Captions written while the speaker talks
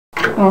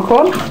On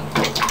record?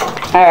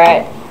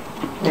 Alright.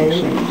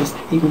 Just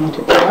even it.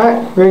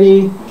 Alright,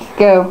 ready?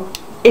 Go.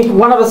 If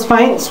one of us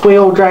faints, we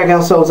all drag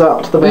ourselves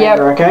up to the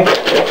veranda, okay?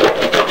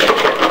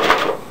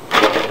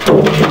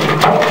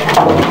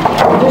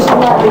 Do some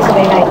like this,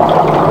 mate.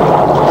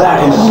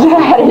 That is...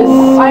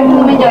 Open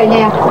the window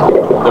now.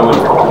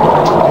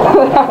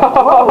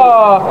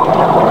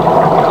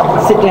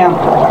 Sit down.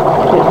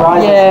 It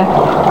rises. Yeah.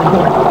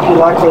 If you're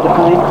likely to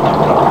faint.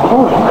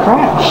 Oh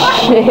crap.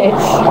 Shit.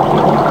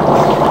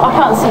 I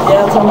can't sit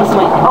down, so I'm just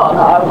like, oh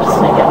no, I'll just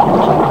make it.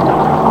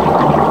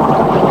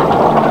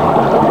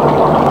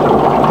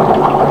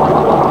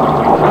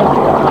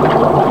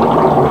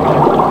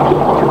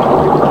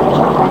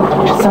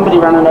 Somebody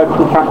run and open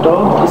the front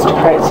door just to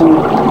create some...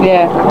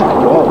 Yeah.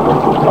 Whoa.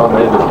 Oh,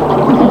 amazing.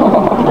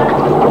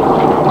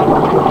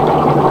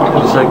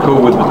 It's so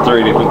cool with the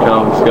 3 different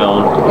colours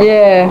going.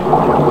 Yeah.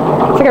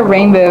 It's like a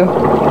rainbow.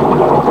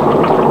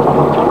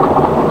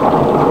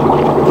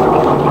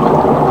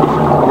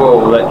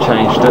 Whoa, that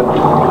changed it.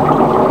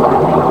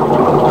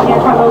 Yeah,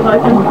 front door's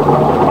open.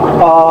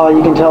 Oh,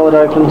 you can tell it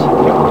opened.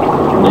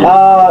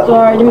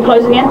 Sorry, do we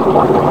close again?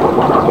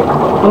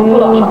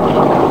 Pull up.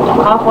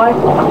 Halfway?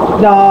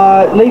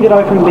 No, leave it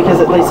open because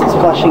at least it's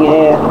flushing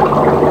air.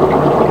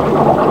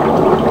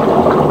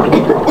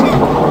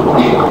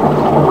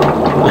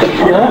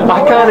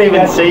 I can't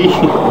even see.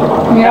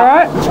 You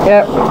alright?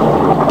 Yep.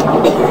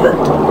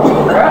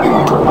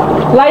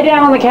 Lay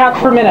down on the couch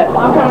for a minute.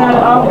 I'm coming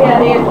out, I'll be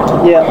out here.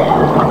 Yeah.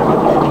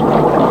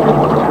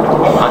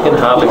 I can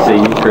hardly see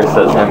you, Chris,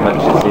 that's how much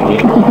is in you.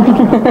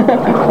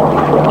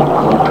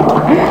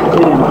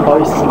 Get in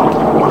close.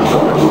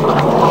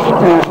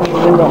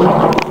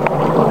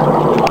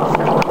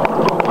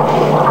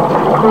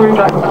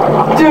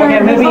 Dude, Okay,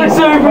 maybe we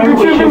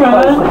should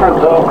close the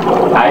front door.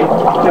 Hey?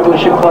 Maybe we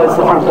should close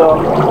the front door.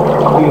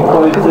 You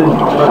close the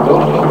front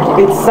door?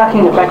 It's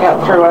sucking it back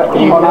out through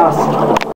it on us.